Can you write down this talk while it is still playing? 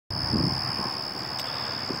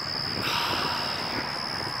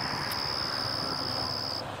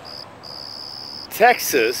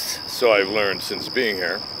Texas, so I've learned since being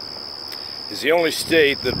here, is the only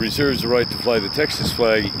state that reserves the right to fly the Texas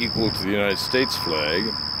flag equal to the United States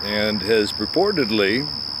flag, and has purportedly,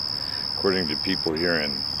 according to people here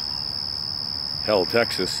in Hell,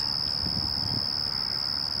 Texas,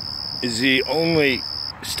 is the only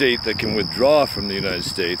state that can withdraw from the United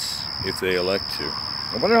States if they elect to.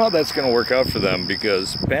 I wonder how that's going to work out for them,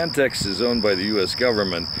 because Pantex is owned by the U.S.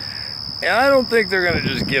 government, and I don't think they're going to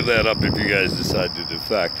just give that up if you guys decide to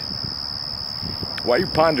defect. While you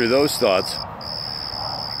ponder those thoughts,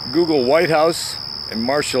 Google White House and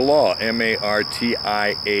martial law, M-A-R-T-I-A-L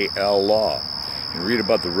law, and read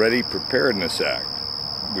about the Ready Preparedness Act,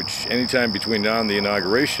 which anytime between now and the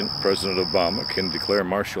inauguration, President Obama can declare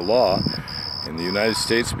martial law, and the United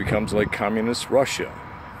States becomes like communist Russia.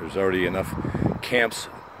 There's already enough camps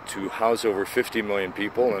to house over 50 million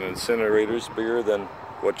people and incinerators bigger than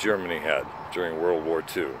what Germany had during World War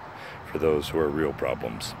II, for those who are real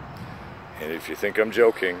problems. And if you think I'm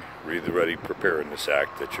joking, read the Ready Preparedness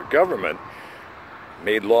Act that your government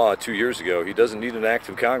made law 2 years ago. He doesn't need an act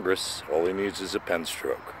of Congress. All he needs is a pen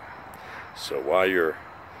stroke. So while you're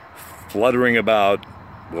fluttering about,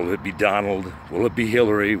 will it be Donald? Will it be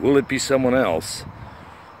Hillary? Will it be someone else?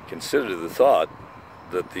 Consider the thought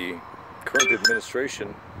that the current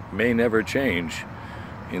administration may never change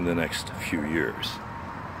in the next few years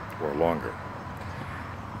or longer.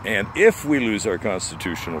 And if we lose our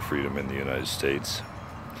constitutional freedom in the United States,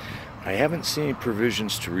 I haven't seen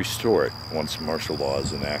provisions to restore it once martial law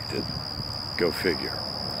is enacted. Go figure.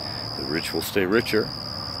 The rich will stay richer,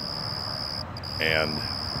 and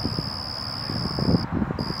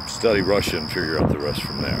study Russia and figure out the rest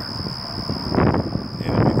from there.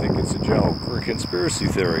 And if you think it's a joke or a conspiracy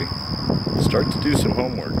theory, start to do some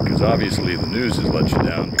homework, because obviously the news has let you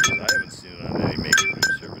down, because I haven't seen it on any major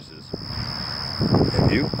news services.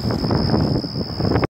 Have you?